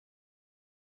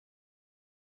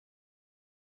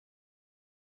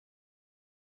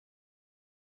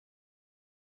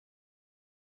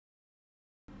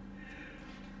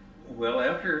Well,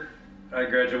 after I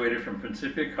graduated from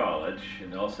Principia College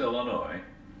in Elsa, Illinois,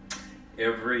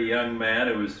 every young man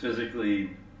who was physically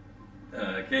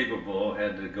capable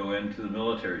had to go into the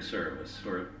military service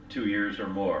for 2 years or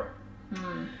more.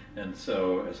 Hmm. And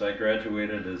so as I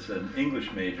graduated as an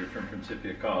English major from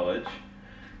Principia College,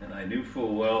 and I knew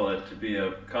full well that to be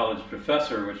a college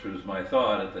professor, which was my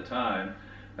thought at the time,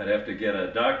 I'd have to get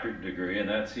a doctorate degree, and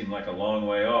that seemed like a long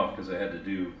way off because I had to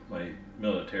do my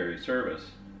military service.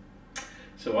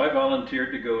 So I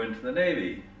volunteered to go into the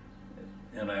Navy,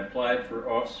 and I applied for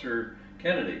Officer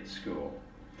Candidate School.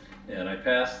 And I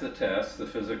passed the test, the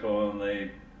physical and the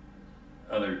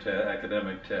other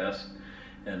academic test.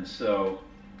 And so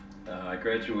I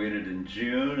graduated in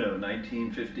June of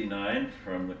 1959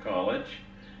 from the college,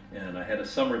 and I had a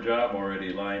summer job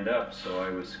already lined up, so I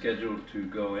was scheduled to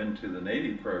go into the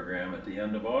Navy program at the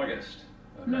end of August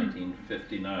of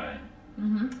 1959.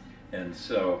 Mm-hmm. And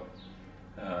so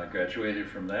I graduated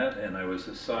from that, and I was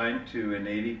assigned to a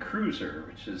Navy cruiser,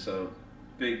 which is a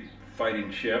big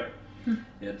fighting ship.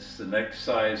 It's the next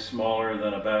size smaller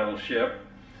than a battleship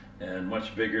and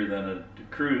much bigger than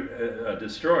a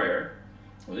destroyer.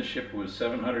 Well, this ship was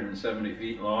 770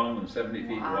 feet long and 70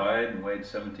 feet wide and weighed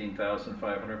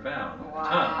 17,500 pounds.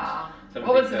 Wow. Tons.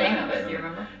 What was the name of it, do you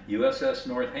remember? USS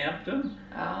Northampton,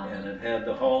 Oh. and it had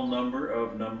the hull number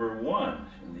of number 1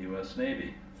 in the U.S.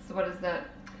 Navy. So what does that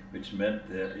Which meant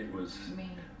that it was,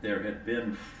 mean? there had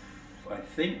been, I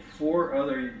think, 4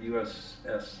 other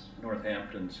USS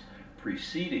Northamptons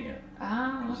preceding it.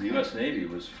 Oh, Because okay. the U.S. Navy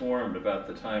was formed about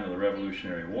the time of the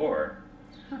Revolutionary War,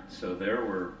 so there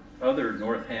were other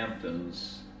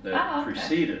Northamptons that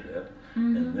preceded it,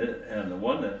 Mm-hmm. and the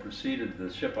one that preceded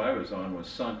the ship I was on was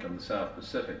sunk in the South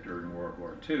Pacific during World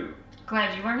War II.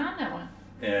 Glad you weren't on that one.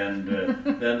 And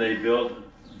then they built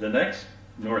the next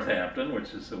Northampton,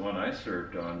 which is the one I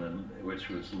served on, and which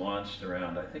was launched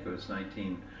around, I think it was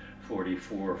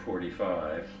 1944,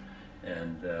 45,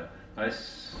 and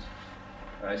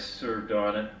I served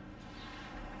on it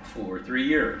for 3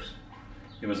 years.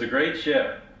 It was a great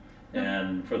ship,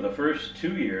 and for the first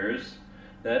 2 years,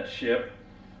 that ship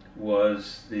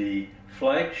was the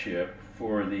flagship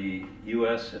for the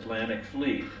U.S. Atlantic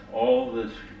Fleet. All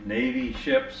the Navy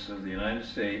ships of the United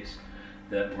States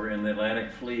that were in the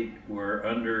Atlantic Fleet were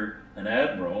under an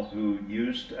admiral who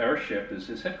used our ship as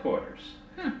his headquarters.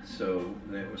 So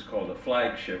it was called a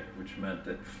flagship, which meant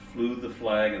that flew the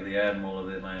flag of the admiral of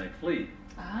the Atlantic Fleet.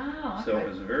 Oh, okay. So it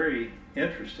was a very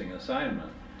interesting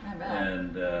assignment. I bet.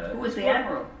 And Who was the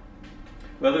admiral?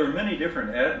 well, there were many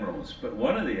different admirals, but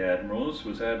one of the admirals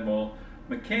was Admiral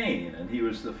McCain, and he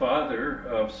was the father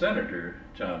of Senator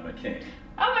John McCain.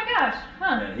 Oh my gosh,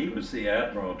 huh. And he was the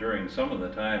admiral during some of the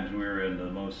times we were in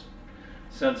the most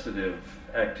sensitive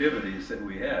activities that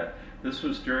we had. This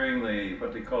was during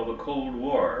what they call the Cold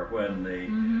War, when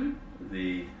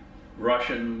the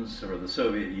Russians or the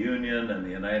Soviet Union and the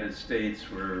United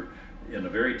States were in a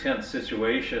very tense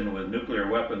situation with nuclear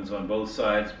weapons on both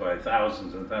sides by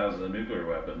thousands and thousands of nuclear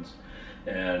weapons.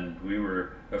 And we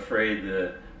were afraid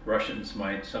that Russians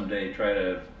might someday try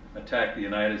to attack the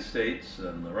United States,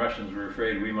 and the Russians were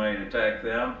afraid we might attack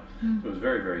them. It was a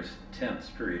very, very tense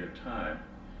period of time.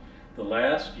 The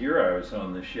last year I was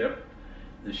on the ship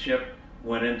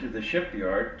went into the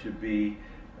shipyard to be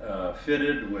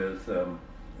fitted with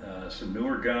some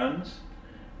newer guns,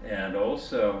 and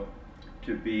also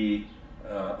to be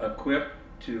equipped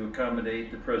to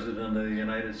accommodate the President of the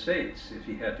United States if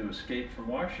he had to escape from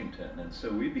Washington. And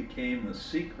so we became the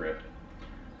secret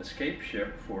escape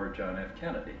ship for John F.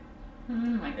 Kennedy. Oh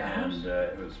my gosh. And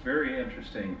it was very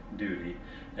interesting duty.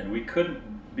 And we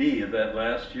couldn't be, that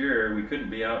last year, we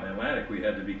couldn't be out in the Atlantic. We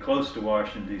had to be close to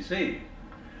Washington, D.C.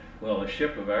 Well, a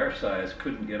ship of our size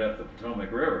couldn't get up the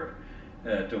Potomac River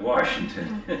to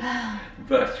Washington.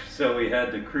 But so we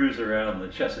had to cruise around the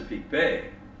Chesapeake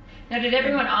Bay. Now, did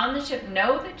everyone on the ship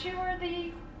know that you were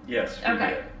the... Yes, we Okay.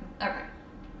 did. Okay.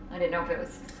 I didn't know if it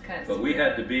was kind of... But we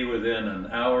had to be within an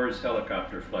hour's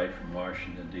helicopter flight from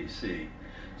Washington, D.C.,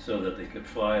 so that they could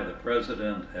fly the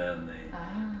President and the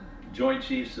Joint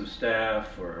Chiefs of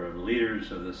Staff or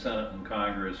leaders of the Senate and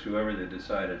Congress, whoever they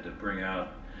decided to bring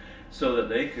out, so that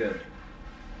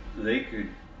they could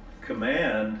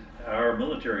command our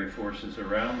military forces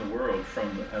around the world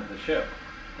from the ship.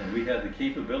 And we had the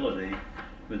capability,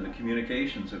 with the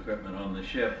communications equipment on the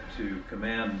ship, to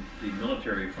command the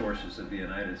military forces of the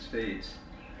United States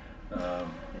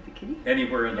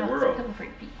anywhere in the world.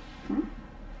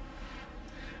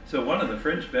 So one of the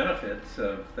fringe benefits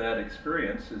of that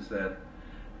experience is that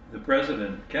the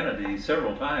President Kennedy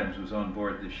several times was on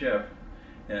board the ship,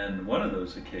 and one of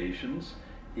those occasions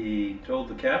he told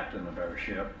the captain of our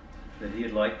ship that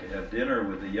he'd like to have dinner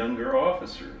with the younger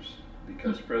officers,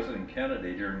 because President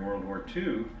Kennedy during World War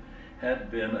II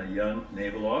had been a young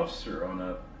naval officer on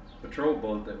a patrol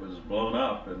boat that was blown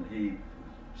up, and he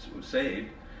was saved.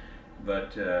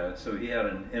 But so he had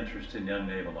an interest in young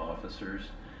naval officers,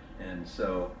 and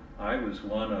so I was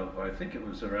one of, I think it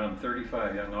was around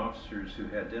 35 young officers who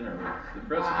had dinner with the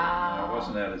president. Wow. I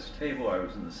wasn't at his table, I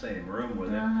was in the same room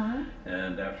with him,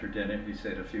 and after dinner he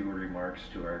said a few remarks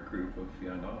to our group of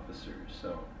young officers.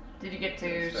 So. Did you get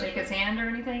to shake his hand or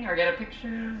anything, or get a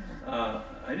picture? I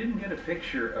didn't get a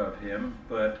picture of him,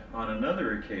 but on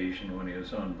another occasion when he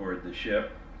was on board the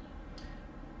ship,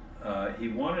 he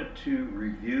wanted to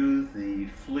review the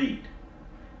fleet,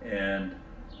 and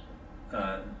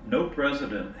no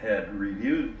president had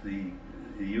reviewed the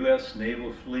U.S.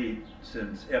 naval fleet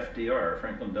since FDR,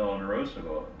 Franklin Delano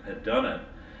Roosevelt, had done it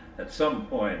at some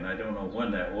point, and I don't know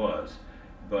when that was,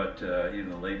 but in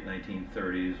the late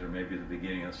 1930s or maybe the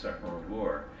beginning of the Second World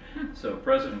War. So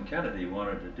President Kennedy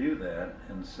wanted to do that,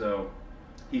 and so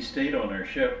he stayed on our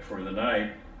ship for the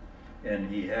night, and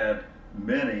he had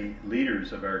many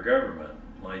leaders of our government,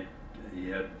 like he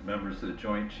had members of the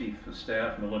Joint Chief of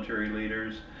Staff, military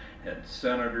leaders, had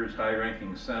senators,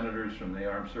 high-ranking senators from the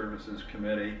Armed Services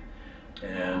Committee,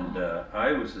 and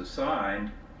I was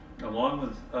assigned, along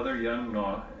with other young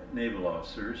naval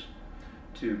officers,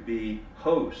 to be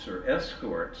hosts or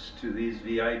escorts to these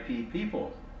VIP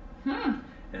people.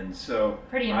 And so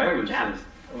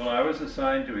I was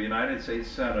assigned to a United States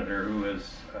senator who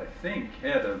was, I think,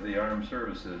 head of the Armed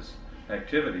Services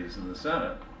activities in the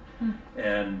Senate.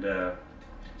 And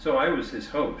so I was his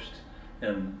host,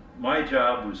 and my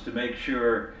job was to make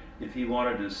sure if he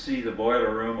wanted to see the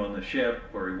boiler room on the ship,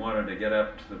 or he wanted to get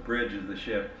up to the bridge of the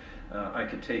ship, I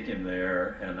could take him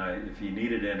there, and if he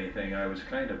needed anything, I was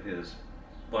kind of his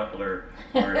butler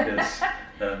or his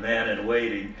man in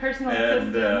waiting, personal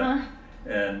assistant,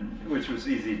 and which was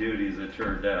easy duty as it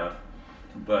turned out.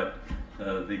 But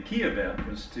the key event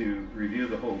was to review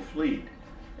the whole fleet,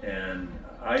 and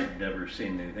I'd never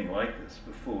seen anything like this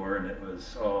before, and it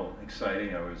was all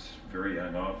exciting. I was a very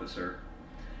young officer,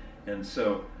 and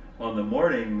so on the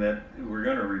morning that we're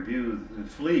going to review the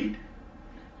fleet,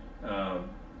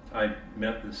 I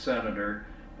met the senator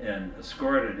and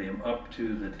escorted him up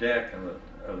to the deck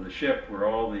of the ship where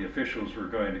all the officials were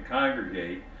going to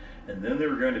congregate, and then there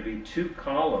were going to be two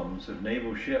columns of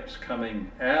naval ships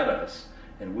coming at us,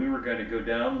 and we were going to go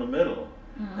down the middle.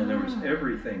 And there was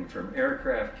everything from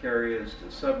aircraft carriers to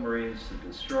submarines to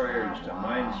destroyers to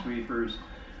minesweepers.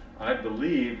 I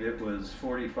believe it was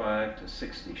 45 to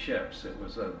 60 ships. It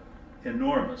was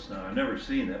enormous. Now, I've never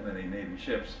seen that many Navy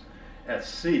ships at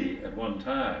sea at one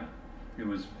time. It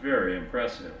was very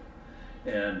impressive.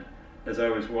 And as I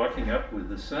was walking up with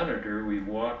the senator, we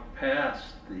walked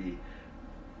past the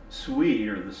suite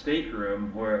or the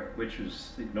stateroom, which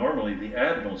was normally the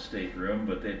admiral's stateroom,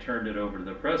 but they turned it over to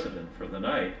the president for the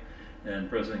night, and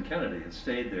President Kennedy had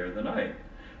stayed there the night.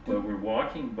 Well, we're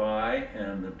walking by,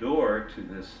 and the door to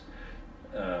this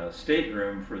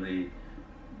stateroom for the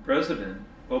president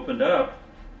opened up,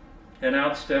 and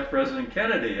out stepped President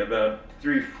Kennedy about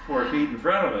 3-4 feet in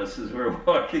front of us as we were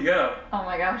walking up. Oh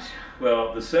my gosh.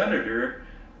 Well, the senator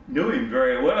knew him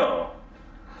very well.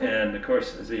 And of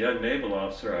course, as a young naval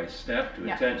officer, I snapped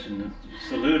to attention,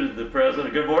 saluted the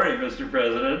president. Good morning, Mr.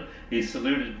 President. He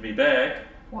saluted me back.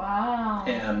 Wow.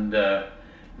 And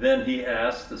then he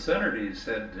asked the senator, he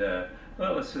said,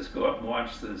 well, let's just go up and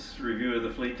watch this review of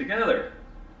the fleet together.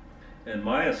 And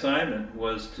my assignment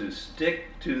was to stick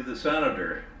to the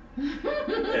senator.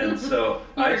 And so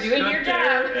I stood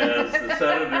there as the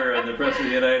senator and the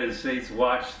president of the United States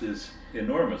watched this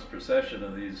enormous procession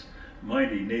of these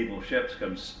mighty naval ships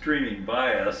come streaming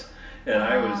by us, and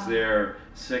I was there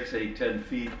 6, 8, 10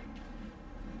 feet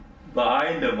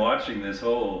behind them watching this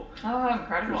whole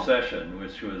procession,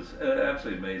 which was an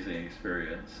absolutely amazing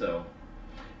experience. So,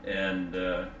 and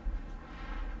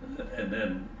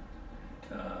then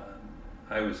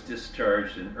I was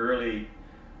discharged in early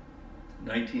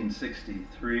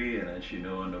 1963, and as you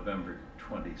know, on November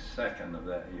 22nd of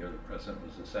that year, the president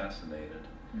was assassinated.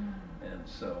 And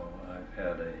so I've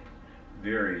had a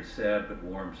very sad but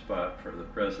warm spot for the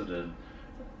President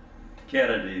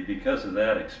Kennedy because of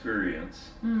that experience,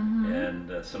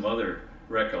 and some other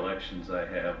recollections I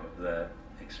have of that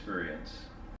experience.